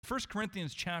1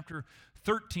 Corinthians chapter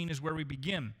 13 is where we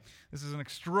begin. This is an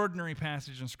extraordinary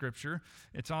passage in Scripture.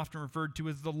 It's often referred to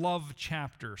as the love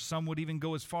chapter. Some would even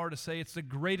go as far to say it's the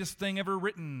greatest thing ever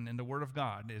written in the Word of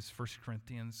God is 1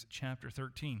 Corinthians chapter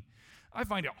 13. I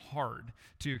find it hard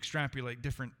to extrapolate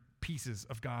different pieces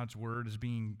of God's Word as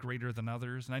being greater than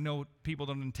others, and I know people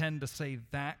don't intend to say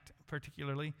that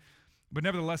particularly, but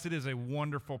nevertheless, it is a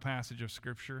wonderful passage of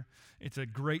Scripture. It's a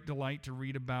great delight to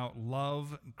read about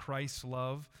love, Christ's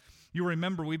love. You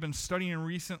remember we've been studying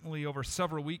recently over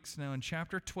several weeks now. In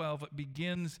chapter 12, it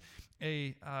begins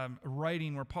a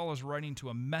writing where Paul is writing to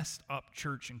a messed up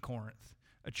church in Corinth.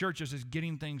 A church that's just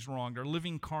getting things wrong. They're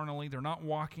living carnally. They're not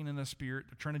walking in the Spirit.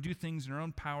 They're trying to do things in their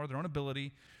own power, their own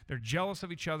ability. They're jealous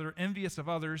of each other, envious of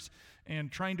others,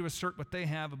 and trying to assert what they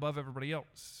have above everybody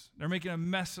else. They're making a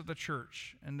mess of the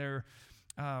church, and they're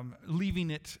leaving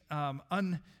it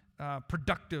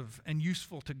unproductive and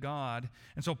useful to God.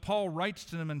 And so Paul writes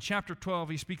to them in chapter 12.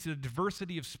 He speaks of the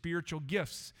diversity of spiritual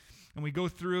gifts. And we go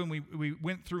through and we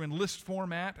went through in list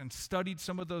format and studied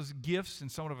some of those gifts in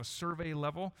somewhat of a survey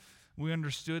level. We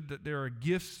understood that there are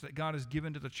gifts that God has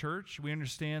given to the church. We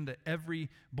understand that every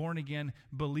born-again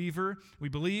believer, we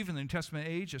believe in the New Testament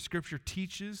age, as Scripture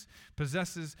teaches,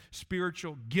 possesses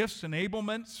spiritual gifts,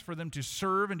 enablements for them to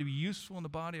serve and to be useful in the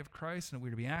body of Christ, and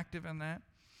we're to be active in that.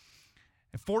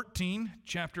 And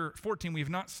chapter 14, we have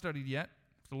not studied yet.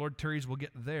 If the Lord tarries, we'll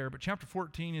get there. But chapter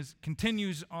 14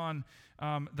 continues on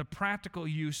the practical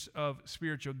use of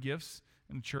spiritual gifts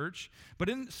in the church. But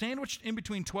sandwiched in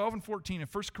between 12 and 14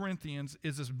 of 1 Corinthians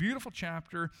is this beautiful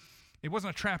chapter. It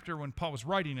wasn't a chapter when Paul was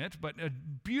writing it, but a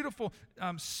beautiful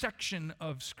section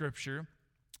of Scripture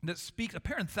that speaks, a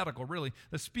parenthetical really,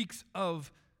 that speaks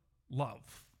of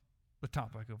love, the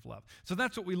topic of love. So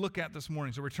that's what we look at this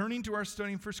morning. So returning to our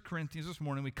study in 1 Corinthians this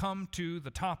morning, we come to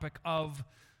the topic of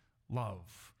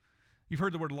love. You've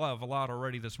heard the word love a lot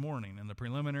already this morning in the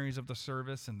preliminaries of the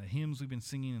service and the hymns we've been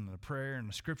singing and the prayer and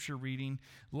the Scripture reading.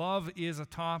 Love is a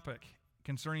topic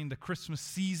concerning the Christmas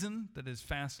season that is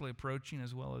fastly approaching,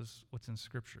 as well as what's in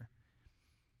Scripture.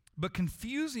 But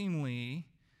confusingly,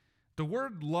 the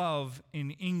word love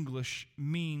in English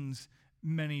means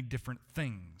many different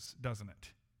things, doesn't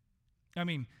it? I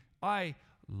mean, I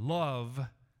love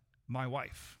my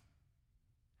wife.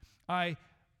 I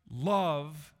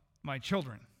love my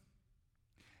children.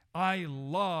 I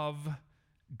love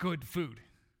good food.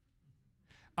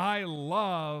 I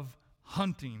love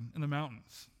hunting in the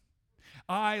mountains.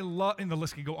 And the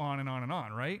list can go on and on and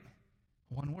on, right?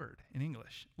 One word in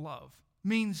English, love,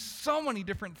 means so many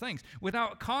different things.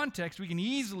 Without context, we can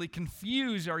easily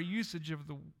confuse our usage of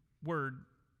the word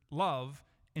love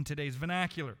in today's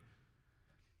vernacular.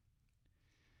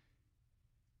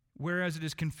 Whereas it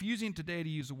is confusing today to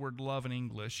use the word love in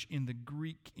English, in the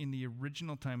Greek, in the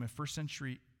original time of first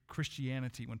century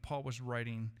Christianity, when Paul was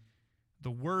writing, the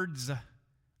words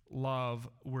love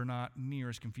were not near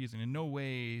as confusing. In no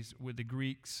ways would the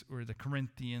Greeks or the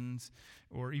Corinthians,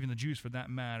 or even the Jews for that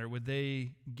matter, would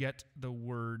they get the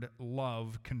word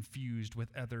love confused with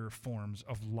other forms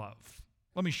of love.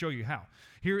 Let me show you how.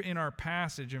 Here in our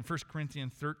passage in 1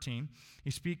 Corinthians 13,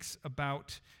 he speaks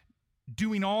about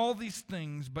doing all these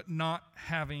things but not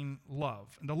having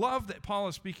love. And the love that Paul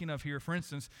is speaking of here, for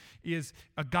instance, is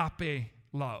agape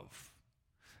love.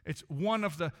 It's one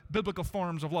of the biblical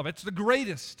forms of love. It's the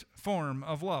greatest form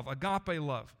of love, agape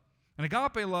love. And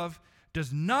agape love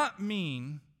does not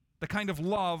mean the kind of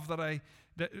love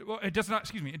it does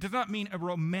not mean a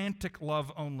romantic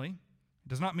love only. It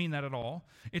does not mean that at all.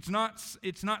 It's not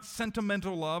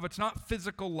sentimental love. It's not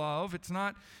physical love. It's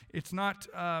not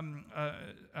a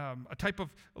type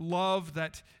of love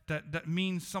that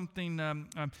means something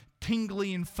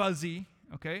tingly and fuzzy.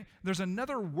 Okay, there's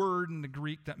another word in the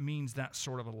Greek that means that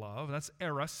sort of a love. That's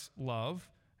eros love.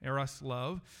 Eros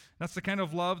love. That's the kind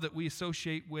of love that we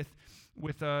associate with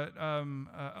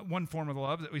one form of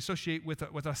love that we associate with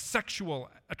a sexual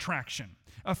attraction,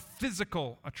 a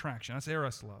physical attraction. That's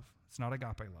eros love. It's not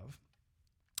agape love.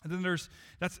 And then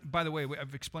that's, by the way,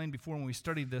 I've explained before when we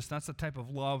studied this, that's the type of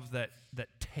love that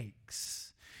takes.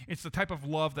 It's the type of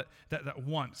love that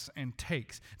wants and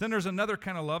takes. Then there's another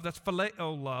kind of love, that's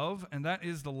phileo love, and that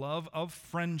is the love of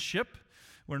friendship,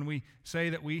 when we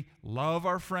say that we love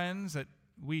our friends, that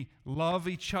we love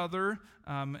each other,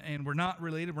 and we're not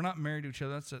related, we're not married to each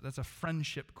other. That's a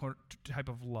friendship type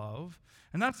of love.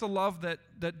 And that's the love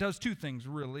that does two things,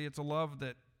 really. It's a love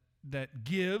that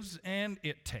gives and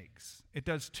it takes. It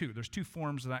does two. There's two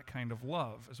forms of that kind of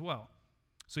love as well.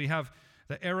 So you have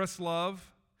the eros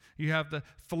love, you have the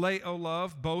phileo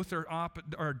love. Both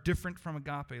are different from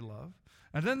agape love.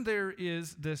 And then there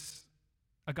is this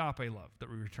agape love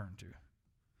that we return to.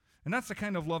 And that's the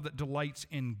kind of love that delights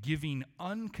in giving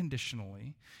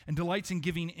unconditionally and delights in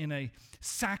giving in a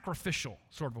sacrificial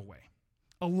sort of a way.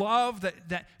 A love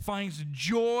that finds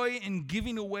joy in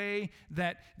giving away,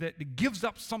 that gives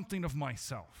up something of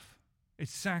myself.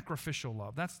 It's sacrificial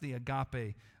love. That's the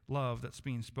agape love that's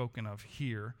being spoken of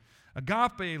here.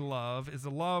 Agape love is a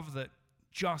love that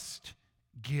just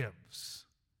gives.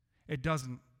 It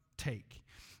doesn't take.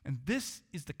 And this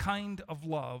is the kind of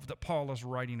love that Paul is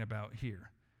writing about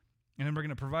here. And then we're going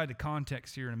to provide the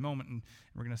context here in a moment, and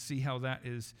we're going to see how that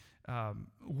is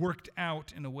worked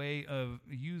out in a way of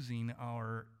using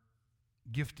our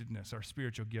giftedness, our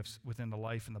spiritual gifts within the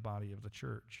life and the body of the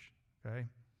church. Okay?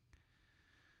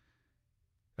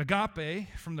 Agape,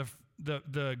 from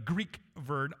the Greek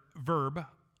verb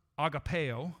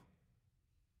agapeo,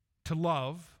 to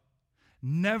love,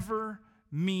 never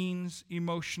means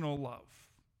emotional love.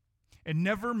 It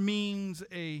never means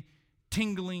a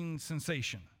tingling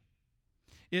sensation.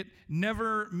 It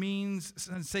never means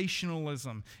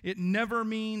sensationalism. It never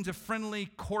means a friendly,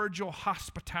 cordial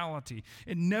hospitality.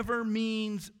 It never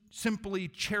means simply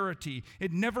charity.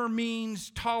 It never means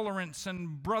tolerance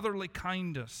and brotherly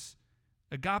kindness.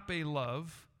 Agape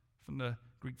love, from the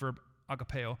Greek verb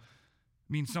agapeo,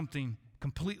 means something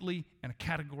completely in a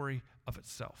category of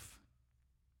itself.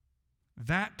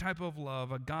 That type of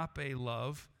love, agape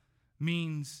love,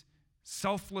 means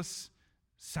selfless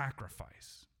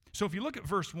sacrifice. So if you look at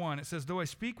verse 1, it says, though I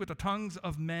speak with the tongues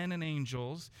of men and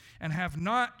angels and have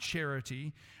not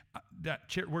charity, that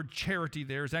word charity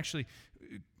there is actually,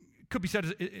 could be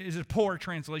said is a poor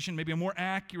translation. Maybe a more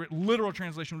accurate literal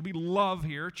translation would be love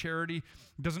here. Charity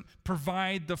doesn't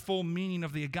provide the full meaning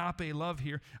of the agape love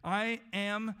here. I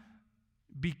am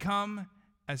become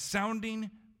a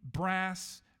sounding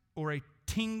brass or a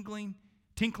tinkling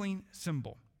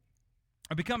cymbal.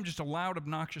 I become just a loud,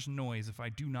 obnoxious noise if I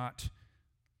do not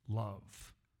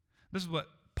love. This is what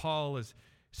Paul is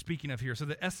speaking of here. So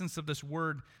the essence of this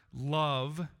word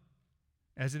love,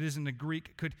 as it is in the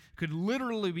Greek, could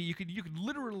literally be, you could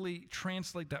literally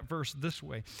translate that verse this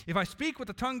way. If I speak with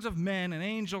the tongues of men and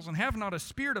angels and have not a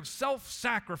spirit of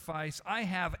self-sacrifice, I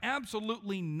have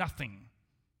absolutely nothing.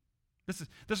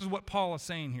 This is what Paul is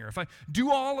saying here. If I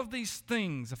do all of these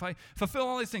things, if I fulfill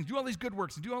all these things, do all these good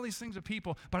works, and do all these things with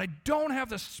people, but I don't have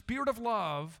the spirit of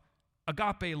love,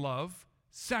 agape love,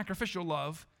 sacrificial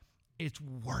love, it's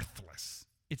worthless.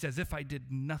 It's as if I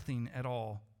did nothing at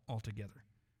all altogether.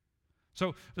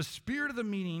 So the spirit of the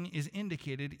meaning is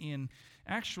indicated in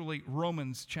actually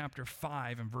Romans chapter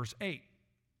 5 and verse 8.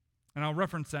 And I'll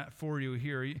reference that for you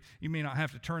here. You may not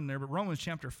have to turn there, but Romans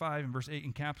chapter 5 and verse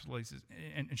 8 encapsulates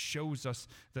and shows us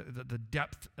the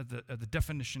depth of the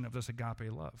definition of this agape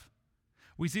love.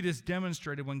 We see this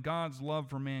demonstrated when God's love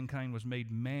for mankind was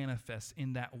made manifest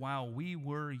in that while we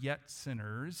were yet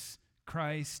sinners,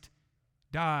 Christ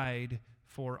died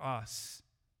for us.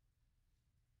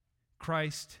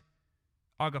 Christ,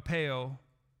 agapeo,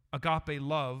 agape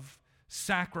love,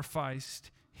 sacrificed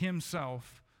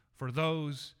himself for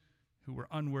those who were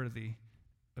unworthy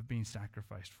of being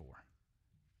sacrificed for.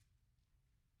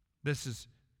 This is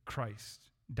Christ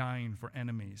dying for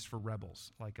enemies, for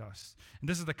rebels like us. And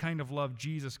this is the kind of love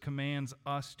Jesus commands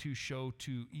us to show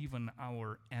to even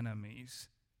our enemies.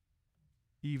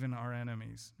 Even our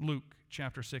enemies. Luke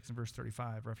chapter 6 and verse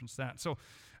 35 reference that. So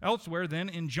elsewhere then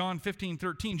in John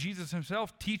 15:13, Jesus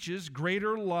himself teaches,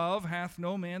 greater love hath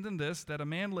no man than this, that a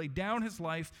man lay down his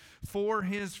life for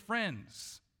his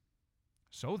friends.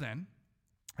 So then,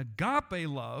 agape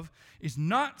love is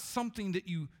not something that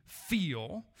you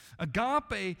feel.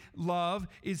 Agape love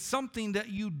is something that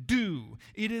you do.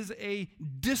 It is a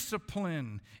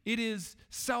discipline. It is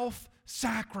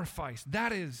self-sacrifice.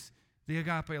 That is the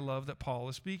agape love that Paul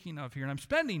is speaking of here. And I'm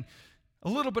spending a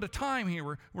little bit of time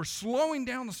here. We're slowing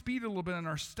down the speed a little bit in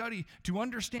our study to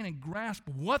understand and grasp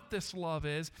what this love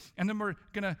is. And then we're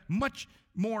going to much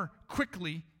more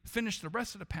quickly finish the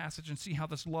rest of the passage and see how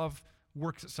this love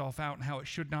works itself out and how it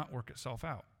should not work itself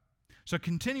out. So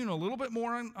continuing a little bit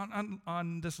more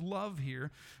on this love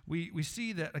here, we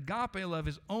see that agape love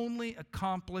is only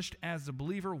accomplished as the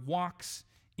believer walks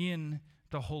in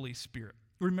the Holy Spirit.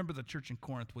 Remember, the church in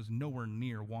Corinth was nowhere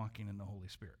near walking in the Holy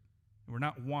Spirit. We're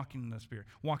not walking in the Spirit.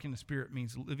 Walking in the Spirit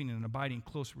means living in an abiding,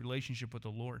 close relationship with the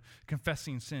Lord,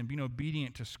 confessing sin, being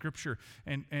obedient to Scripture,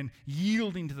 and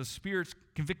yielding to the Spirit's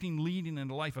convicting leading in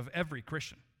the life of every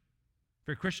Christian. If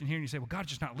you're a Christian here and you say, well, God's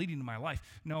just not leading in my life.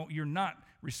 No, you're not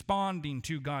responding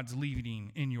to God's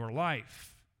leading in your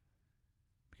life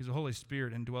because the Holy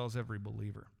Spirit indwells every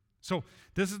believer. So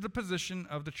this is the position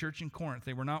of the church in Corinth.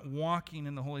 They were not walking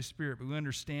in the Holy Spirit, but we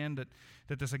understand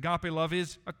that this agape love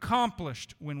is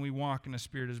accomplished when we walk in the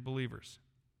Spirit as believers.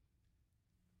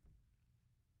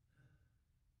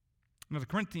 Now, the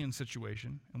Corinthian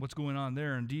situation and what's going on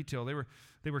there in detail,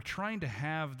 they were trying to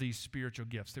have these spiritual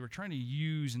gifts. They were trying to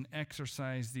use and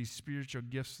exercise these spiritual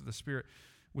gifts of the Spirit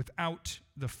without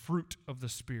the fruit of the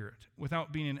Spirit,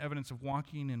 without being an evidence of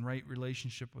walking in right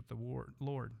relationship with the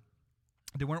Lord.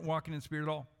 They weren't walking in the Spirit at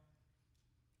all.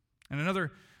 And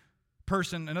another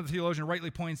theologian rightly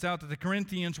points out that the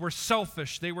Corinthians were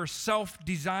selfish. They were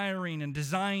self-desiring and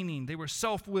designing. They were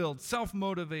self-willed,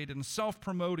 self-motivated, and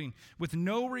self-promoting with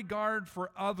no regard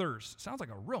for others. Sounds like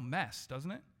a real mess,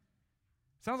 doesn't it?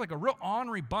 Sounds like a real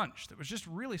ornery bunch that was just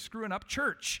really screwing up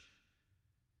church.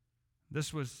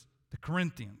 This was the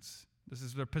Corinthians. This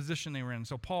is their position they were in.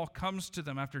 So Paul comes to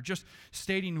them after just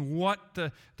stating what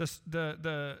the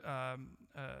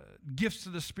gifts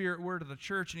of the Spirit were to the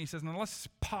church, and he says, now let's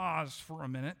pause for a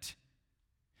minute,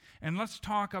 and let's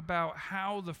talk about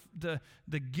how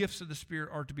the gifts of the Spirit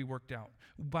are to be worked out.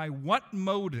 By what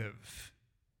motive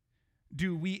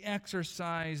do we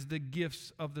exercise the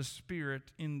gifts of the Spirit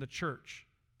in the church?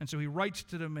 And so he writes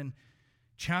to them in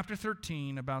chapter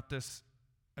 13 about this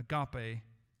agape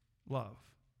love.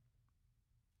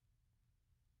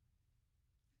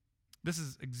 This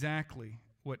is exactly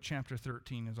what chapter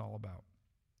 13 is all about.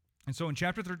 And so in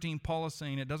chapter 13, Paul is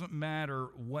saying it doesn't matter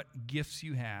what gifts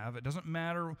you have. It doesn't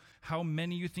matter how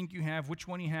many you think you have, which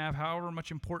one you have, however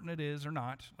much important it is or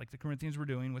not, like the Corinthians were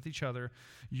doing with each other.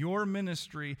 Your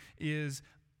ministry is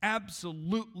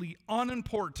absolutely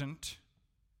unimportant.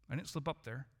 I didn't slip up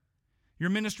there. Your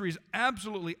ministry is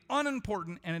absolutely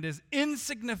unimportant, and it is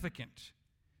insignificant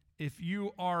if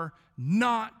you are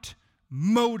not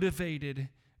motivated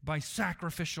by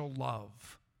sacrificial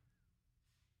love.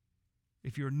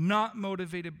 If you're not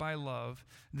motivated by love,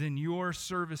 then your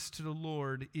service to the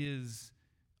Lord is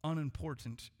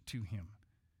unimportant to Him.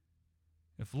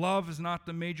 If love is not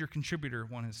the major contributor,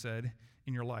 one has said,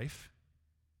 in your life,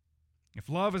 if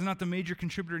love is not the major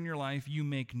contributor in your life, you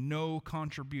make no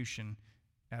contribution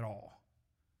at all.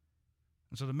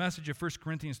 And so the message of 1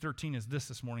 Corinthians 13 is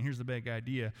this morning. Here's the big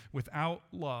idea. Without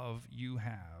love, you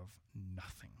have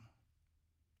nothing.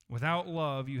 Without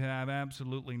love, you have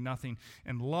absolutely nothing.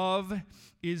 And love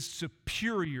is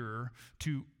superior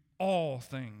to all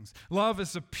things. Love is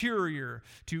superior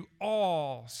to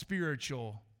all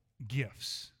spiritual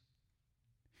gifts.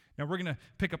 Now, we're going to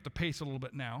pick up the pace a little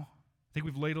bit now. I think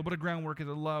we've laid a little bit of groundwork of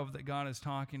the love that God is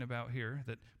talking about here,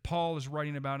 that Paul is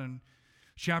writing about in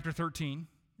chapter 13.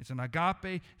 It's an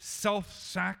agape,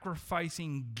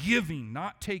 self-sacrificing, giving,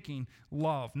 not taking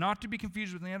love. Not to be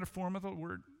confused with any other form of the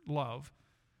word love.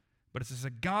 But it's this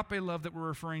agape love that we're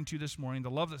referring to this morning,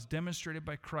 the love that's demonstrated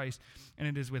by Christ. And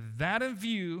it is with that in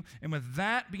view, and with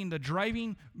that being the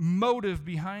driving motive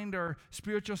behind our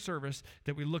spiritual service,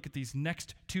 that we look at these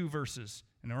next two verses.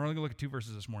 And we're only going to look at two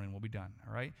verses this morning, and we'll be done,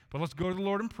 all right? But let's go to the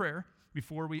Lord in prayer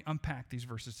before we unpack these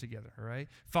verses together, all right?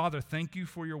 Father, thank you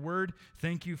for your word.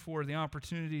 Thank you for the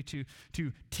opportunity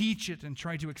to teach it and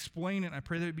try to explain it. I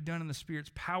pray that it be done in the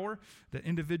Spirit's power, that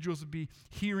individuals would be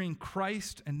hearing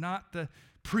Christ and not the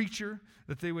preacher,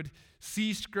 that they would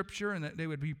see Scripture and that they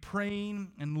would be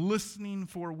praying and listening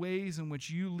for ways in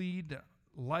which you lead, that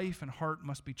life and heart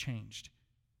must be changed.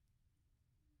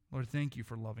 Lord, thank you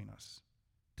for loving us.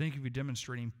 Thank you for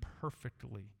demonstrating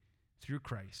perfectly through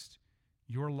Christ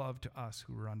your love to us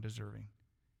who are undeserving.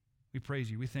 We praise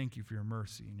you. We thank you for your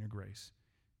mercy and your grace.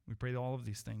 We pray all of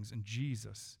these things in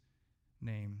Jesus'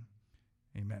 name.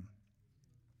 Amen.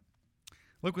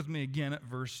 Look with me again at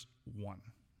verse 1.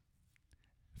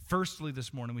 Firstly,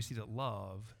 this morning, we see that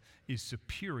love is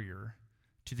superior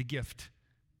to the gift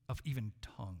of even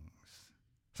tongues.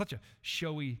 Such a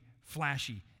showy,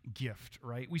 flashy gift,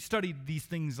 right? We studied these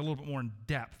things a little bit more in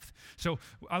depth. So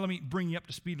let me bring you up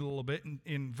to speed a little bit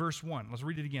in verse 1. Let's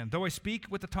read it again. Though I speak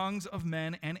with the tongues of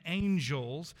men and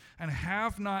angels and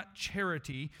have not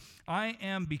charity, I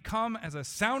am become as a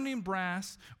sounding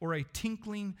brass or a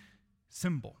tinkling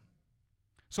cymbal.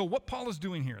 So what Paul is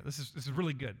doing here, this is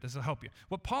really good. This will help you.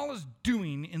 What Paul is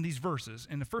doing in these verses,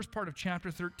 in the first part of chapter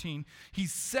 13,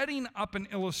 he's setting up an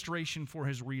illustration for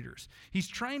his readers. He's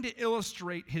trying to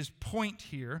illustrate his point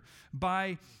here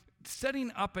by setting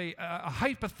up a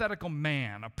hypothetical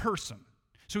man, a person.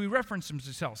 So he references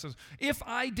himself, says, if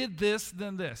I did this,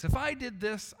 then this. If I did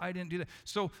this, I didn't do that.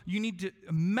 So you need to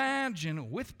imagine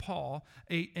with Paul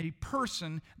a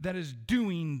person that is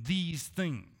doing these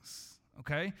things.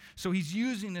 Okay? So he's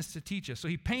using this to teach us. So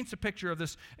he paints a picture of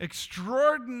this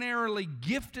extraordinarily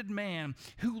gifted man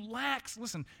who lacks,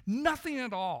 listen, nothing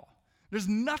at all. There's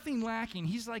nothing lacking.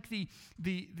 He's like the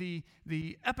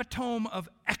epitome of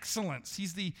excellence.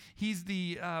 He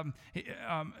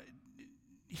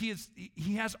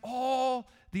has all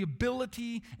the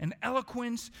ability and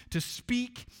eloquence to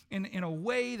speak in a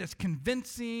way that's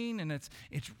convincing, and it's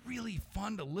really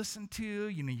fun to listen to.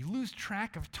 You know, you lose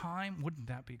track of time. Wouldn't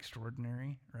that be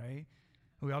extraordinary, right?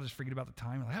 We all just forget about the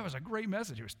time. Like, that was a great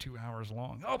message. It was 2 hours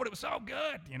long. Oh, but it was so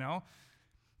good, you know.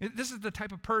 This is the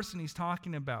type of person he's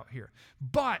talking about here.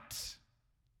 But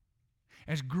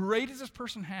as great as this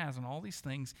person has in all these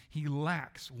things, he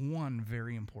lacks one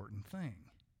very important thing.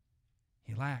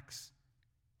 He lacks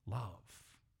love.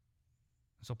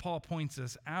 So Paul points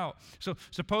this out. So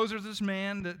suppose there's this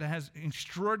man that has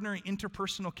extraordinary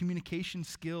interpersonal communication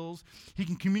skills. He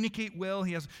can communicate well.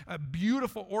 He has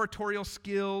beautiful oratorial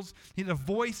skills. The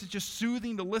voice is just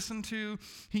soothing to listen to.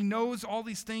 He knows all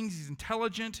these things. He's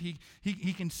intelligent. He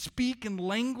can speak in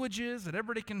languages that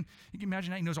everybody can. You can imagine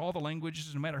that. He knows all the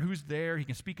languages, no matter who's there. He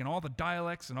can speak in all the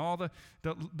dialects and all the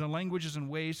languages and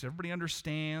ways so everybody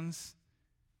understands.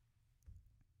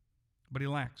 But he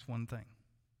lacks one thing.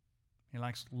 He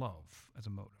lacks love as a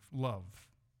motive, love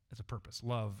as a purpose,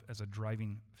 love as a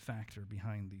driving factor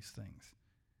behind these things.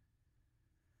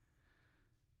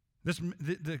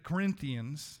 The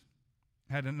Corinthians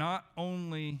had not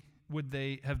only would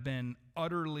they have been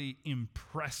utterly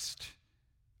impressed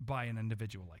by an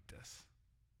individual like this,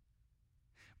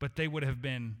 but they would have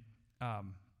been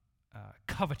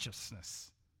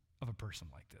covetousness of a person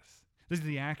like this. These are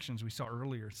the actions we saw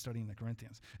earlier studying the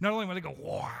Corinthians. Not only would they go,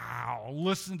 wow,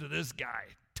 listen to this guy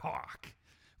talk,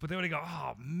 but they would go,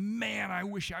 oh, man, I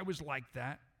wish I was like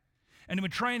that. And they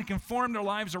would try and conform their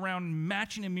lives around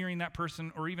matching and mirroring that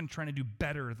person or even trying to do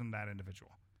better than that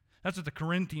individual. That's what the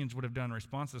Corinthians would have done in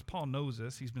responses. Paul knows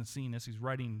this. He's been seeing this. He's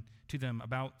writing to them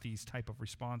about these type of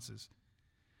responses.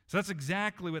 So that's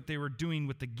exactly what they were doing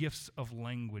with the gifts of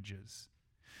languages.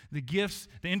 The gifts,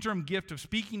 the interim gift of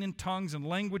speaking in tongues and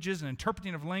languages and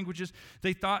interpreting of languages,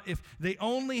 they thought if they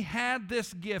only had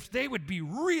this gift, they would be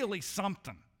really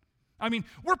something. I mean,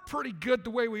 we're pretty good the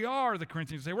way we are, the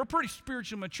Corinthians say. We're pretty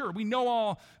spiritually mature. We know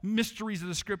all mysteries of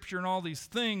the Scripture and all these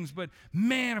things, but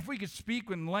man, if we could speak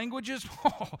in languages,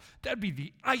 that'd be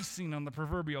the icing on the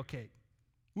proverbial cake.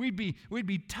 We'd be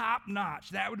top notch.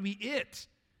 That would be it.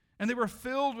 And they were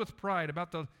filled with pride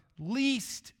about the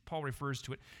least, Paul refers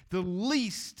to it, the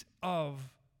least of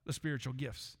the spiritual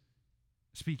gifts,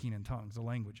 speaking in tongues, the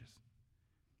languages.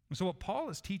 And so what Paul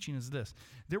is teaching is this.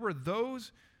 There were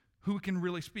those who can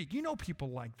really speak. You know people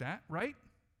like that, right?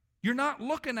 You're not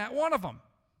looking at one of them.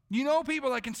 You know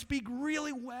people that can speak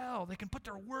really well. They can put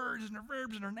their words and their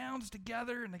verbs and their nouns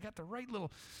together, and they got the right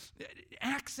little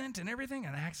accent and everything.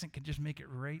 An accent can just make it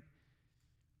right.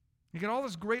 You get all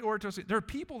this great oratory. There are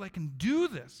people that can do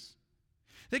this.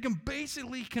 They can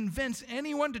basically convince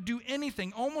anyone to do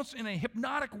anything, almost in a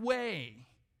hypnotic way.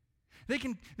 They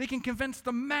can convince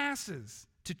the masses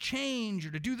to change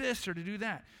or to do this or to do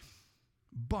that.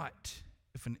 But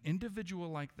if an individual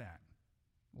like that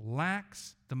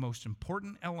lacks the most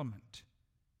important element,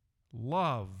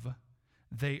 love,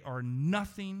 they are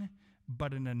nothing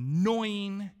but an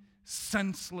annoying,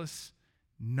 senseless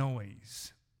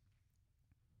noise.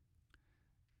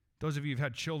 Those of you who've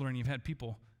had children, you've had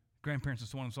people, grandparents and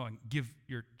so on and so on, give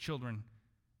your children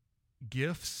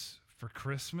gifts for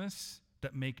Christmas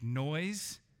that make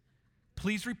noise.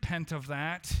 Please repent of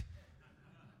that.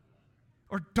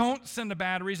 Or don't send the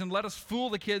batteries and let us fool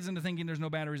the kids into thinking there's no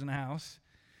batteries in the house.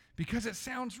 Because it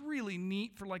sounds really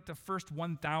neat for like the first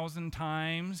 1,000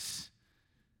 times.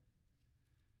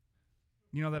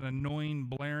 You know that annoying,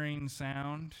 blaring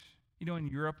sound? You know, in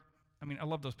Europe, I mean, I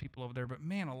love those people over there, but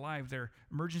man alive, their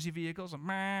emergency vehicles, I'm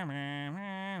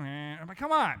like,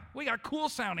 come on, we got cool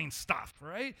sounding stuff,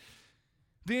 right?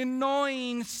 The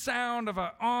annoying sound of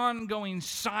an ongoing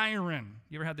siren.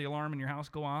 You ever had the alarm in your house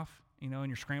go off? You know, and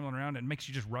you're scrambling around, and it makes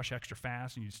you just rush extra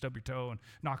fast, and you stub your toe and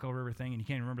knock over everything, and you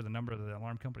can't remember the number of the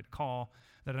alarm company to call.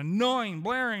 That annoying,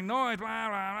 blaring noise, blah,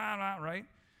 blah, blah, blah, right?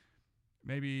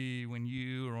 Maybe when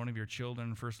you or one of your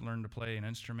children first learned to play an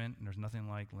instrument, and there's nothing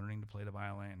like learning to play the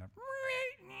violin.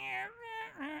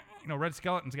 You know, Red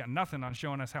Skeleton's got nothing on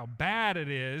showing us how bad it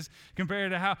is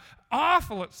compared to how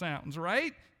awful it sounds,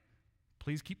 right?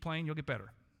 Please keep playing, you'll get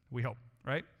better. We hope,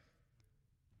 right?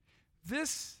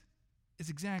 This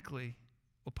is exactly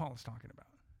what Paul is talking about.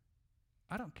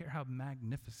 I don't care how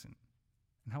magnificent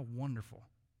and how wonderful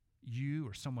you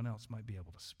or someone else might be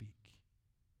able to speak,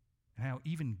 and how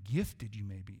even gifted you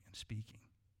may be in speaking.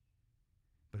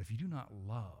 But if you do not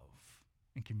love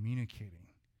in communicating,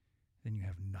 then you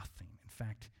have nothing. In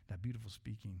fact, that beautiful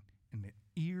speaking in the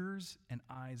ears and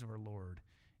eyes of our Lord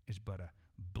is but a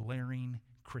blaring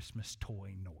Christmas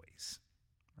toy noise,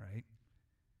 right?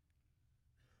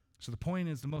 So the point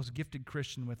is, the most gifted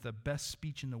Christian with the best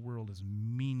speech in the world is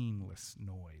meaningless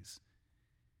noise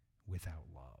without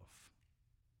love.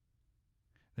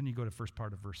 Then you go to the first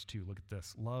part of verse 2. Look at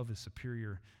this. Love is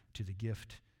superior to the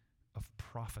gift of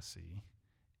prophecy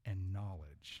and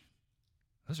knowledge.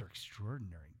 Those are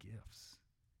extraordinary gifts,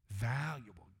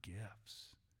 valuable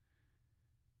gifts.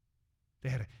 They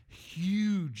had a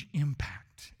huge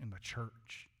impact in the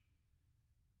church.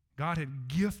 God had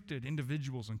gifted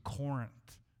individuals in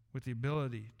Corinth with the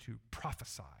ability to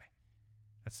prophesy.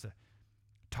 That's to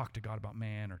talk to God about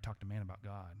man or talk to man about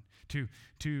God. To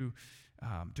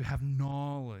have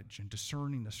knowledge and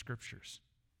discerning the scriptures.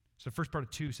 So the first part of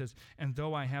 2 says, and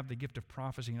though I have the gift of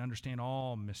prophecy and understand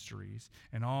all mysteries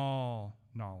and all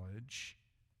knowledge.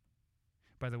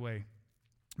 By the way,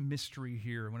 mystery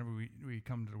here, whenever we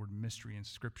come to the word mystery in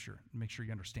Scripture, make sure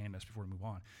you understand this before we move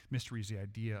on. Mystery is the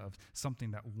idea of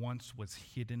something that once was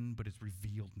hidden but is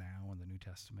revealed now in the New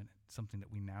Testament, something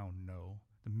that we now know,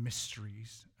 the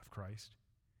mysteries of Christ.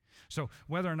 So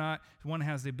whether or not one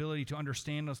has the ability to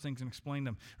understand those things and explain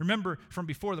them. Remember, from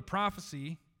before the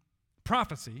prophecy,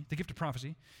 the gift of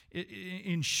prophecy,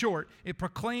 in short, it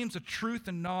proclaims the truth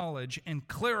and knowledge and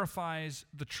clarifies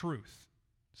the truth.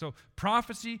 So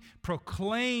prophecy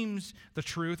proclaims the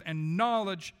truth and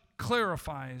knowledge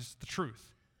clarifies the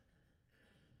truth.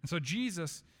 And so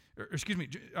Jesus,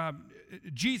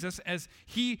 as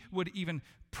he would even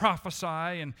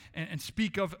prophesy and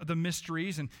speak of the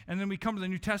mysteries, and then we come to the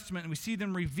New Testament and we see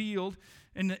them revealed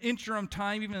in the interim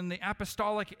time, even in the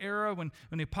apostolic era when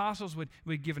the apostles would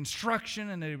give instruction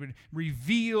and they would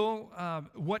reveal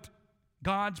what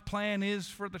God's plan is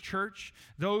for the church.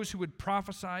 Those who would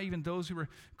prophesy, even those who were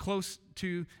close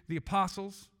to the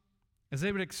apostles, as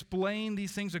they would explain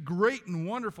these things, a great and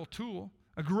wonderful tool,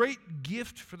 a great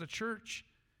gift for the church.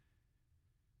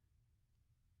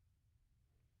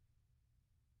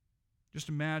 Just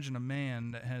imagine a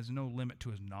man that has no limit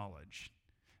to his knowledge.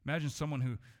 Imagine someone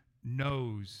who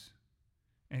knows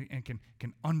and can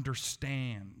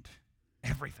understand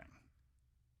everything.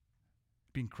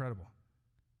 It'd be incredible.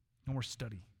 No more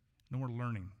study, no more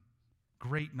learning.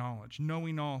 Great knowledge,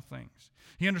 knowing all things.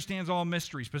 He understands all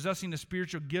mysteries, possessing the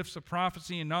spiritual gifts of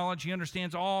prophecy and knowledge. He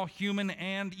understands all human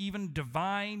and even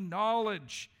divine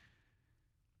knowledge.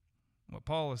 What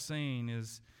Paul is saying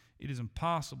is, it is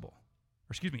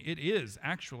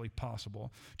actually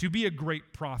possible to be a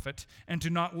great prophet and to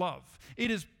not love.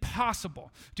 It is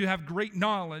possible to have great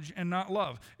knowledge and not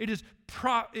love. It is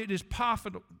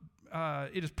possible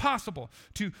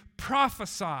to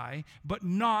prophesy but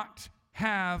not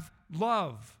have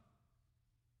love.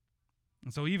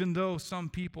 And so even though some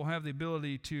people have the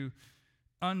ability to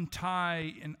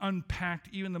untie and unpack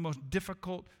even the most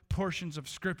difficult portions of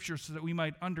Scripture so that we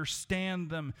might understand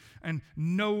them and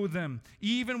know them,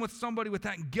 even with somebody with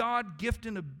that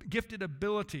God-gifted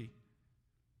ability,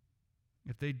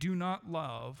 if they do not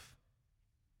love,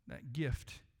 that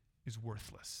gift is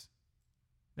worthless.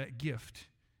 That gift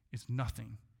is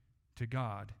nothing to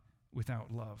God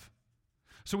without love.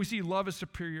 So we see love is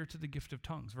superior to the gift of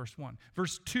tongues, verse 1.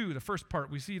 Verse 2, the first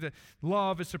part, we see that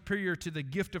love is superior to the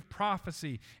gift of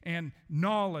prophecy and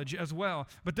knowledge as well.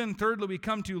 But then thirdly, we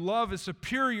come to love is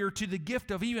superior to the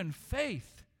gift of even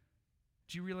faith.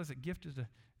 Do you realize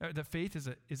that faith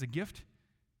is a gift?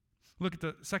 Look at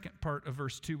the second part of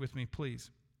verse 2 with me,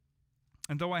 please.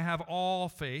 And though I have all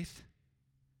faith,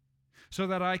 so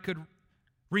that I could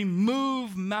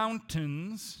remove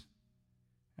mountains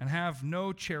and have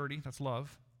no charity, that's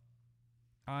love,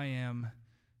 I am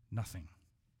nothing.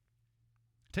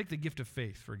 Take the gift of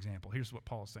faith, for example. Here's what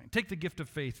Paul is saying. Take the gift of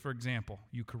faith, for example,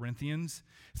 you Corinthians.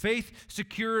 Faith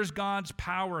secures God's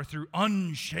power through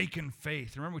unshaken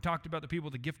faith. Remember we talked about the people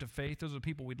with the gift of faith? Those are the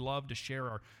people we'd love to share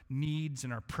our needs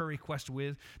and our prayer requests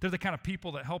with. They're the kind of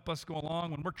people that help us go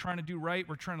along when we're trying to do right,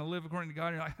 we're trying to live according to God.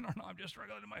 And you're like, I don't know, I'm just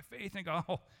struggling in my faith. And go,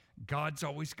 oh, God's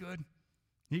always good.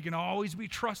 He can always be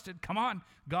trusted. Come on,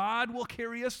 God will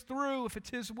carry us through if it's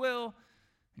His will.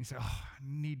 And you say, oh, I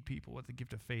need people with the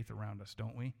gift of faith around us,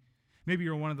 don't we? Maybe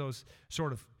you're one of those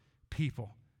sort of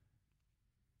people.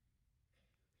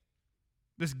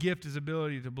 This gift is the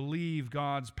ability to believe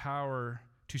God's power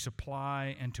to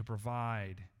supply and to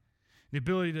provide. The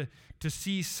ability to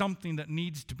see something that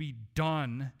needs to be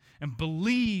done and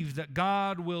believe that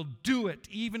God will do it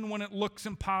even when it looks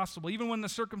impossible, even when the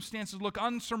circumstances look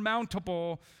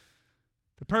unsurmountable,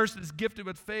 The person that's gifted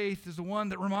with faith is the one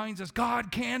that reminds us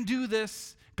God can do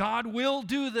this. God will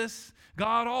do this.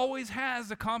 God always has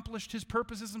accomplished his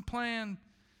purposes and plan.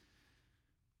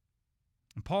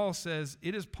 And Paul says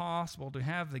it is possible to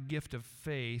have the gift of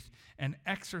faith and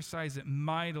exercise it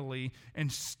mightily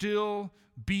and still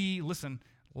be, listen,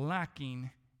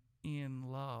 lacking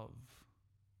in love.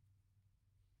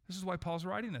 This is why Paul's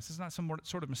writing this. It's not some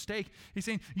sort of mistake. He's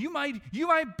saying you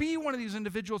might be one of these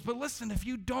individuals, but listen, if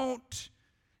you don't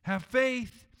have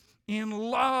faith in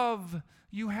love,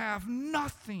 you have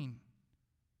nothing.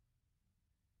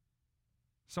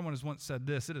 Someone has once said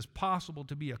this: it is possible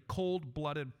to be a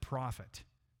cold-blooded prophet.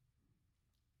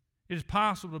 It is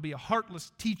possible to be a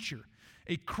heartless teacher,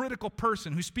 a critical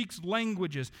person who speaks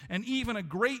languages, and even a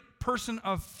great person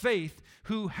of faith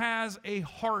who has a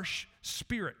harsh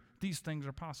spirit. These things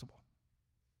are possible.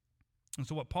 And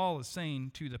so what Paul is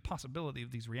saying to the possibility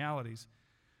of these realities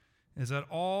is that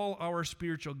all our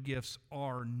spiritual gifts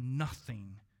are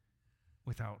nothing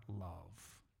without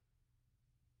love.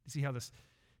 You see how this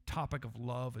topic of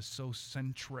love is so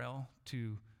central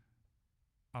to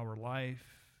our life,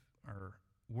 our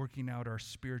working out our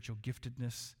spiritual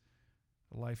giftedness,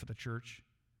 the life of the church?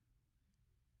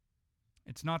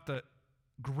 It's not the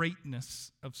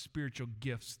greatness of spiritual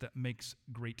gifts that makes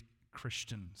great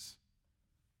Christians.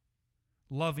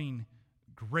 Loving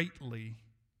greatly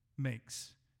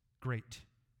makes great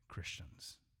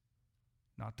Christians.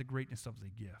 Not the greatness of the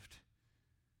gift,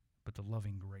 but the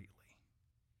loving greatly.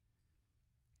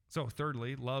 So,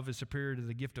 thirdly, love is superior to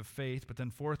the gift of faith, but then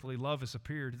fourthly, love is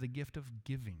superior to the gift of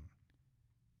giving.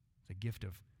 The gift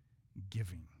of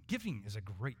giving. Giving is a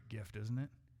great gift, isn't it?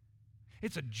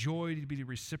 It's a joy to be the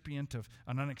recipient of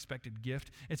an unexpected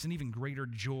gift. It's an even greater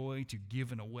joy to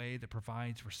give in a way that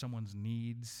provides for someone's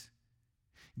needs.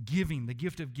 Giving, the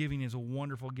gift of giving, is a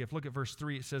wonderful gift. Look at verse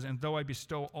 3. It says, "And though I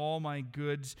bestow all my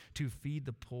goods to feed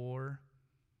the poor,"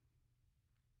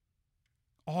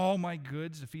 all my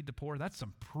goods to feed the poor, that's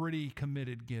some pretty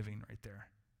committed giving right there.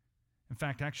 In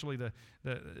fact, actually,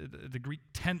 the Greek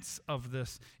tense of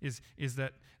this is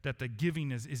that the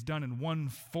giving is done in one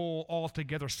full,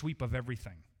 altogether sweep of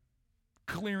everything.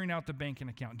 Clearing out the banking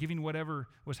account, giving whatever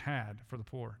was had for the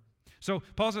poor. So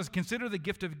Paul says, consider the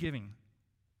gift of giving.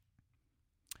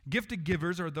 Gifted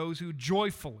givers are those who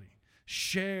joyfully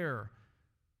share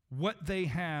what they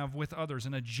have with others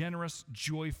in a generous,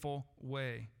 joyful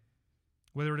way.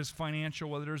 Whether it is financial,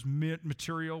 whether it is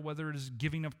material, whether it is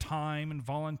giving of time and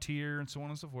volunteer and so on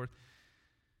and so forth.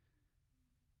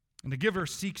 And the giver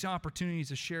seeks opportunities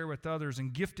to share with others,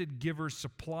 and gifted givers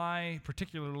supply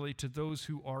particularly to those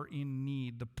who are in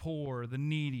need, the poor, the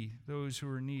needy, those who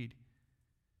are in need.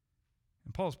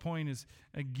 And Paul's point is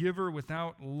a giver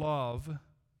without love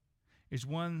is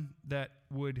one that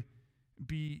would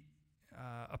be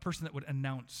a person that would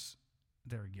announce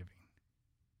their giving.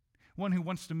 One who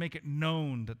wants to make it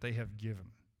known that they have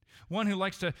given. One who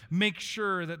likes to make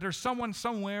sure that there's someone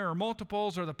somewhere or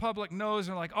multiples or the public knows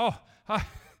and they're like, oh,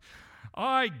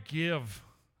 I give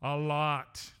a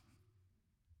lot.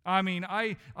 I mean,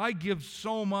 I give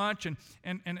so much,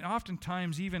 and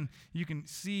oftentimes even you can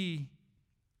see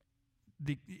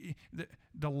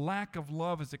the lack of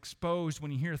love is exposed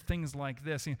when you hear things like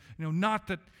this. You know, not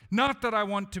that I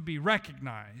want to be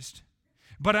recognized,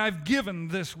 but I've given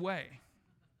this way.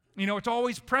 You know, it's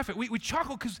always prefaced. We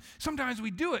chuckle because sometimes we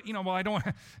do it. You know, well, I don't,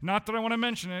 not that I want to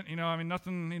mention it. You know, I mean,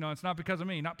 nothing, you know, it's not because of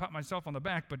me, not pat myself on the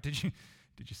back, but did you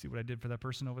see what I did for that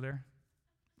person over there?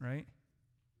 Right?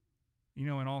 You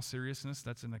know, in all seriousness,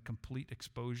 that's in a complete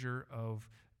exposure of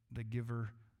the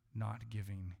giver not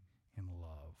giving in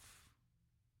love.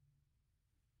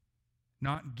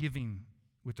 Not giving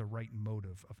with the right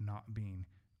motive of not being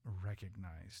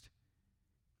recognized.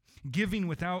 Giving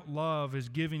without love is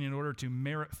giving in order to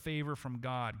merit favor from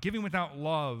God. Giving without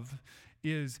love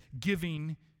is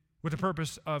giving with the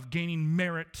purpose of gaining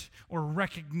merit or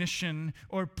recognition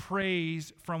or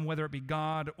praise from whether it be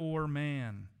God or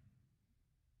man.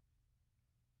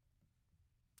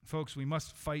 Folks, we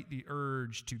must fight the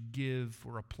urge to give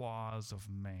for applause of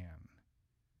man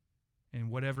in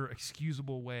whatever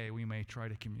excusable way we may try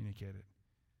to communicate it.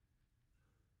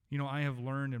 You know, I have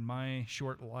learned in my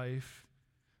short life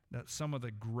that some of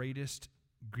the greatest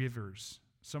givers,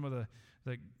 some of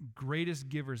the greatest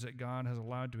givers that God has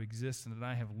allowed to exist and that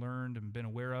I have learned and been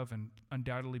aware of and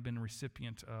undoubtedly been a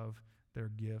recipient of their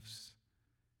gifts.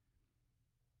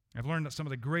 I've learned that some of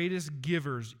the greatest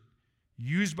givers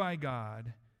used by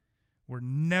God were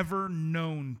never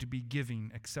known to be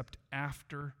giving except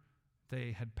after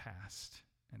they had passed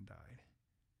and died.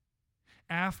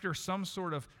 after some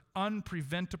sort of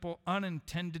unpreventable,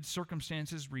 unintended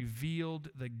circumstances revealed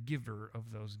the giver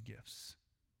of those gifts.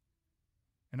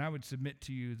 And I would submit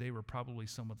to you, they were probably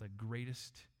some of the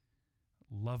greatest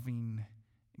loving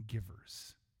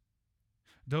givers.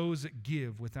 Those that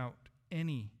give without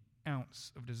any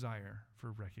ounce of desire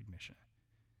for recognition.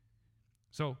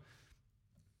 So,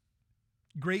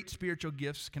 great spiritual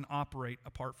gifts can operate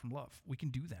apart from love. We can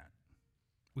do that.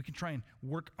 We can try and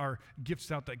work our gifts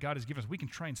out that God has given us. We can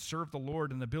try and serve the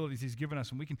Lord and the abilities He's given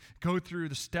us, and we can go through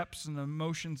the steps and the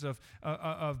motions of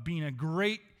being a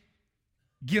great,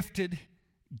 gifted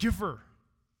giver.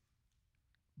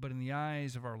 But in the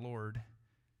eyes of our Lord,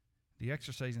 the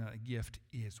exercising of that gift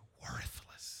is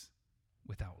worthless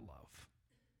without love.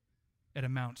 It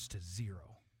amounts to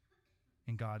zero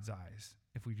in God's eyes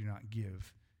if we do not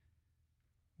give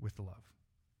with love.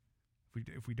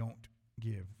 If we don't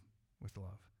give with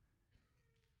love.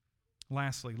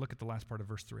 Lastly, look at the last part of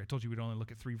verse 3. I told you we'd only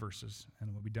look at 3 verses,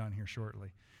 and we'll be done here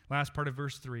shortly. Last part of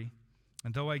verse 3.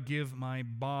 And though I give my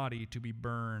body to be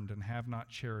burned and have not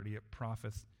charity, it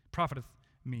profiteth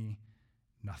me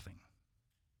nothing.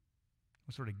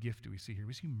 What sort of gift do we see here?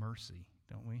 We see mercy,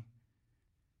 don't we?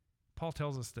 Paul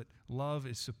tells us that love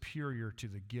is superior to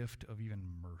the gift of even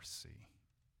mercy.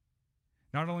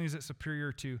 Not only is it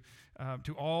superior to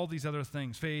all these other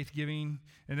things, faith, giving,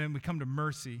 and then we come to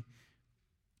mercy.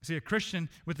 See, a Christian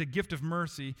with the gift of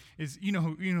mercy is, you know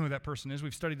who that person is.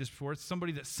 We've studied this before. It's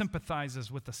somebody that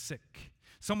sympathizes with the sick,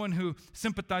 someone who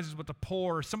sympathizes with the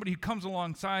poor, somebody who comes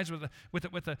alongside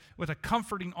with a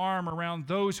comforting arm around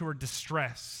those who are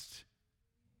distressed.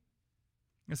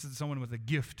 This is someone with a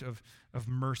gift of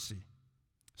mercy.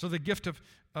 So the gift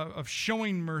of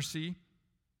showing mercy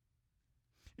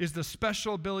is the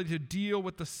special ability to deal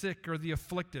with the sick or the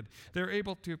afflicted. They're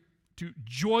able to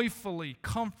joyfully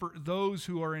comfort those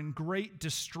who are in great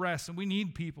distress. And we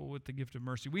need people with the gift of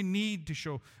mercy. We need to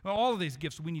show, all of these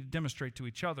gifts we need to demonstrate to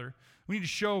each other. We need to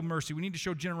show mercy. We need to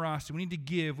show generosity. We need to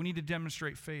give. We need to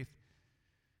demonstrate faith.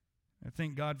 I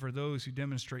thank God for those who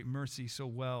demonstrate mercy so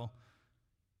well.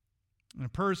 And a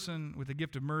person with the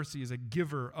gift of mercy is a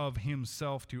giver of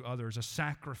himself to others. A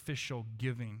sacrificial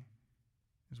giving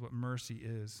is what mercy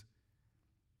is.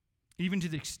 Even to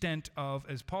the extent of,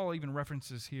 as Paul even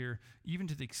references here, even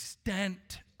to the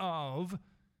extent of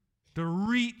the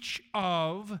reach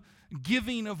of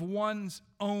giving of one's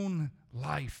own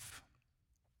life.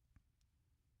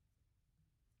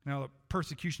 Now, the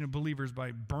persecution of believers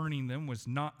by burning them was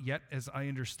not yet, as I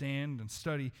understand and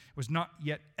study, was not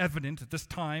yet evident at this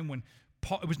time when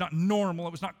it was not normal,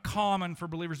 it was not common for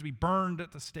believers to be burned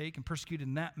at the stake and persecuted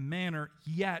in that manner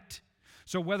yet.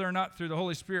 So whether or not through the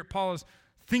Holy Spirit Paul is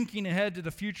thinking ahead to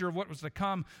the future of what was to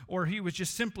come, or he was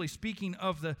just simply speaking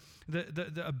of the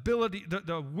ability,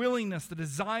 the willingness, the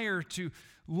desire to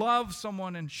love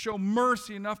someone and show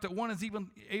mercy enough that one is even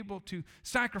able to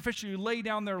sacrificially lay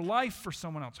down their life for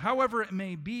someone else. However it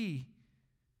may be,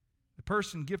 the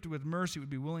person gifted with mercy would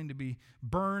be willing to be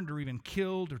burned or even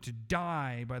killed or to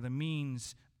die by the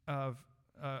means of,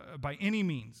 by any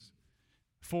means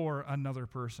for another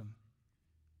person.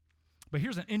 But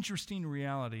here's an interesting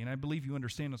reality, and I believe you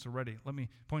understand this already. Let me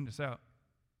point this out.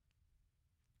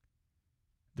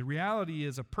 The reality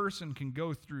is a person can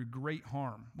go through great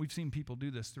harm. We've seen people do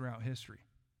this throughout history.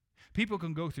 People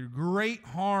can go through great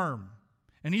harm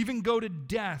and even go to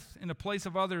death in the place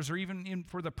of others, or even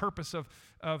for the purpose of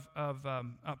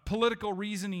political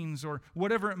reasonings or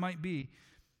whatever it might be.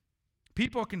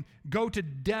 People can go to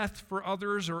death for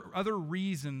others or other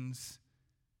reasons.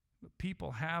 But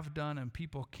people have done and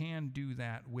people can do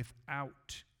that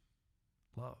without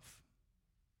love.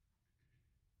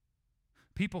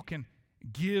 People can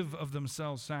give of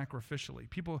themselves sacrificially.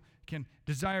 People can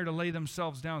desire to lay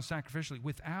themselves down sacrificially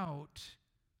without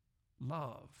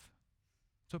love.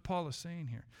 That's what Paul is saying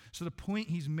here. So the point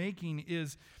he's making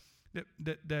is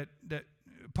that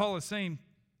Paul is saying,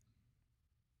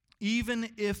 even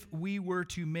if we were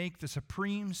to make the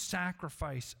supreme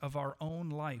sacrifice of our own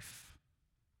life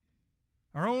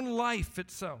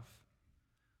itself,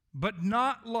 but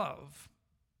not love,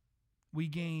 we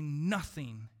gain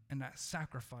nothing, and that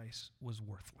sacrifice was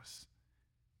worthless.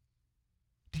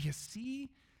 Do you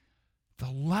see the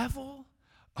level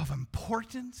of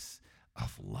importance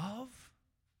of love?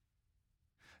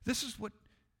 This is what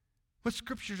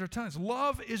scriptures are telling us.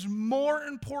 Love is more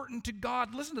important to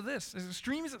God. Listen to this, as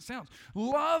extreme as it sounds.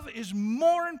 Love is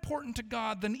more important to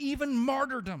God than even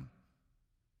martyrdom.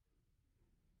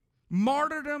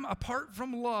 Martyrdom apart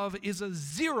from love is a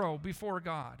zero before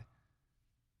God.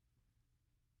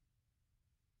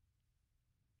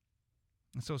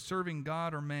 And so serving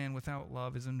God or man without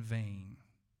love is in vain.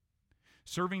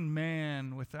 Serving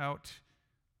man without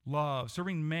love,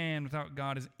 serving man without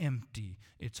God is empty.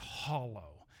 It's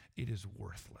hollow. It is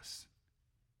worthless.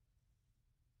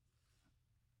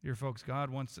 Dear folks,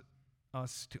 God wants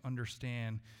us to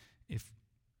understand if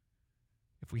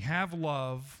we have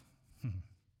love,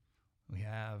 we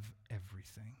have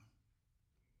everything.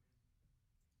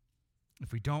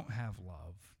 If we don't have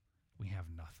love, we have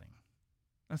nothing.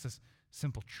 That's a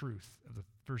simple truth of the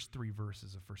first 3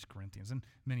 verses of 1 Corinthians and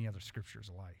many other scriptures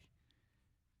alike.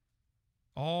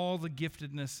 All the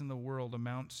giftedness in the world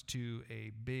amounts to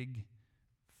a big,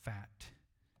 fat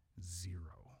 0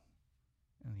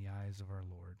 in the eyes of our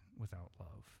Lord without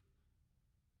love.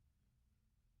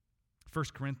 1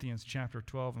 Corinthians chapter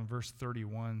 12 and verse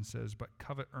 31 says, "But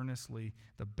covet earnestly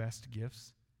the best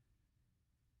gifts,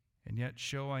 and yet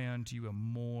show I unto you a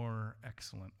more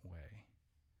excellent way."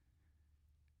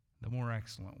 The more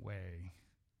excellent way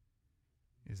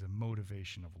is a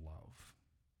motivation of love.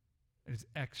 It is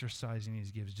exercising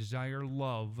these gifts. Desire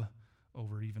love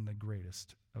over even the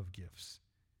greatest of gifts.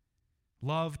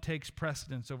 Love takes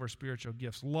precedence over spiritual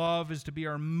gifts. Love is to be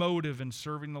our motive in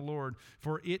serving the Lord,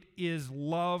 for it is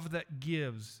love that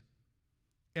gives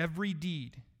every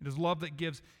deed. It is love that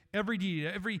gives every deed,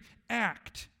 every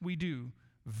act we do,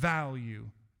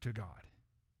 value to God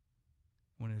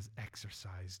when it is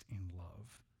exercised in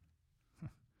love.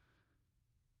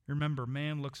 Remember,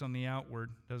 man looks on the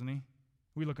outward, doesn't he?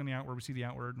 We look on the outward, we see the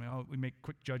outward, we make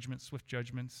quick judgments, swift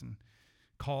judgments, and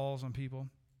calls on people.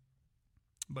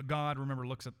 But God, remember,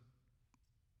 looks at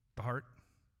the heart.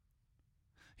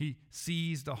 He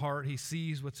sees the heart. He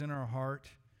sees what's in our heart.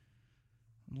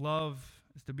 Love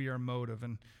is to be our motive.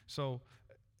 And so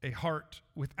a heart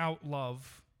without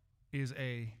love is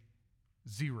a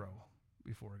 0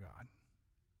 before God.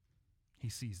 He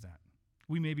sees that.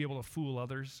 We may be able to fool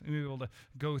others. We may be able to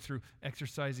go through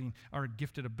exercising our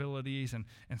gifted abilities and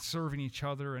serving each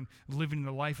other and living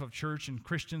the life of church and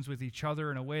Christians with each other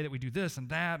in a way that we do this and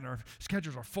that, and our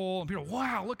schedules are full, and people,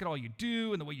 wow, look at all you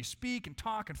do and the way you speak and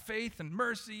talk and faith and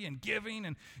mercy and giving,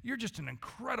 and you're just an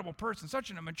incredible person,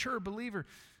 such a mature believer.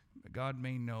 But God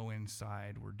may know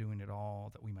inside we're doing it all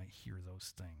that we might hear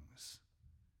those things.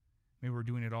 Maybe we're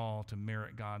doing it all to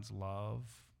merit God's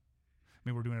love.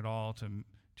 Maybe we're doing it all to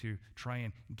try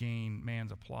and gain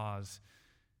man's applause.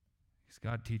 As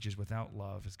God teaches, without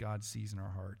love, as God sees in our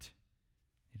heart,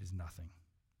 it is nothing.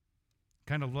 The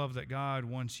kind of love that God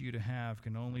wants you to have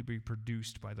can only be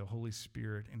produced by the Holy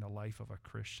Spirit in the life of a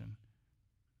Christian.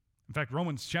 In fact,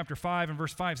 Romans chapter 5 and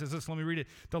verse 5 says this, let me read it.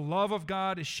 "The love of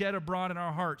God is shed abroad in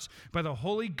our hearts by the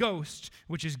Holy Ghost,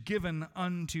 which is given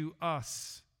unto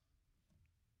us."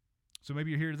 So maybe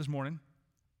you're here this morning.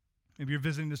 Maybe you're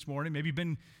visiting this morning. Maybe you've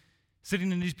been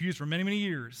sitting in these pews for many, many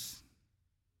years.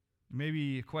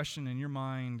 Maybe a question in your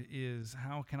mind is,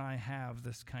 how can I have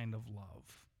this kind of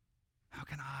love? How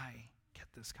can I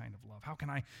get this kind of love? How can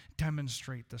I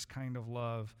demonstrate this kind of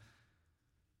love?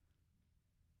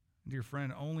 Dear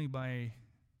friend, only by,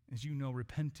 as you know,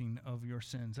 repenting of your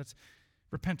sins. That's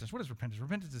repentance. What is repentance?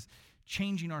 Repentance is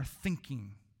changing our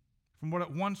thinking from what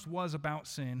it once was about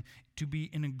sin to be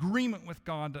in agreement with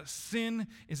God that sin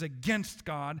is against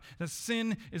God, that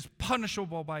sin is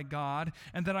punishable by God,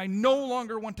 and that I no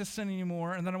longer want to sin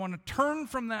anymore, and that I want to turn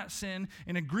from that sin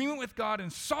in agreement with God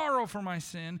and sorrow for my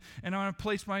sin, and I want to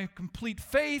place my complete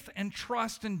faith and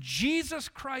trust in Jesus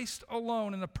Christ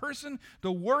alone, in the person,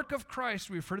 the work of Christ.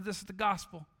 We've heard this at the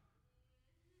gospel.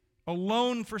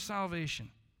 Alone for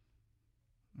salvation.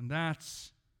 And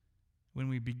that's when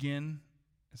we begin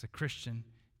as a Christian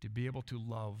to be able to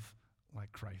love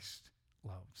like Christ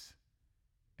loves.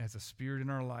 As the Spirit in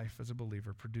our life as a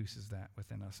believer produces that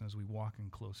within us and as we walk in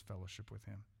close fellowship with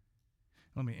Him.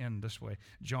 Let me end this way.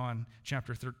 John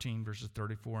chapter 13, verses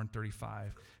 34 and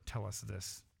 35 tell us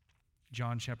this.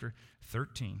 John chapter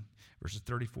 13, verses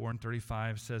 34 and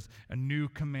 35 says, "A new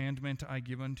commandment I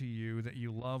give unto you, that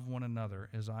you love one another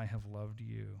as I have loved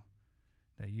you,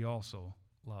 that ye also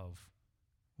love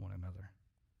one another.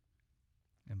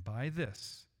 And by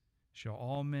this shall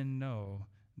all men know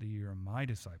that ye are my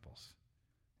disciples,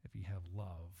 if ye have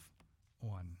love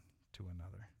one to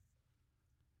another."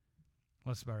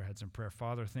 Let's bow our heads in prayer.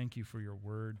 Father, thank you for your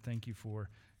word. Thank you for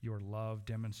your love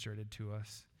demonstrated to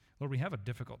us. Lord, we have a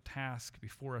difficult task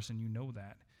before us, and you know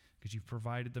that because you've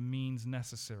provided the means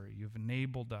necessary. You've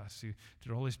enabled us. Through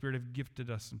the Holy Spirit have gifted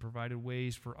us and provided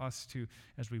ways for us to,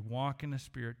 as we walk in the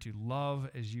Spirit, to love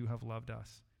as you have loved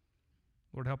us.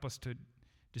 Lord, help us to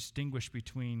distinguish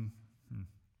between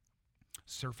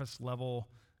surface level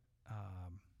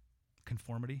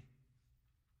conformity.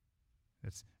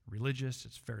 It's religious,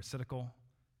 it's pharisaical,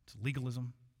 it's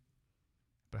legalism.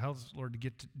 But help us, Lord, to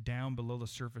get down below the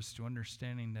surface to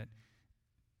understanding that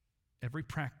every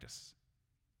practice,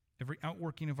 every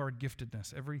outworking of our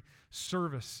giftedness, every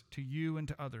service to you and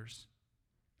to others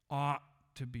ought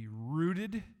to be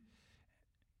rooted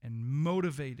and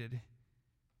motivated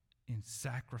in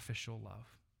sacrificial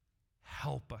love.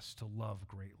 Help us to love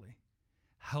greatly.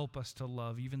 Help us to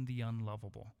love even the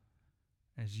unlovable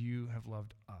as you have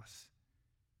loved us.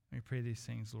 We pray these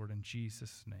things, Lord, in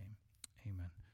Jesus' name. Amen.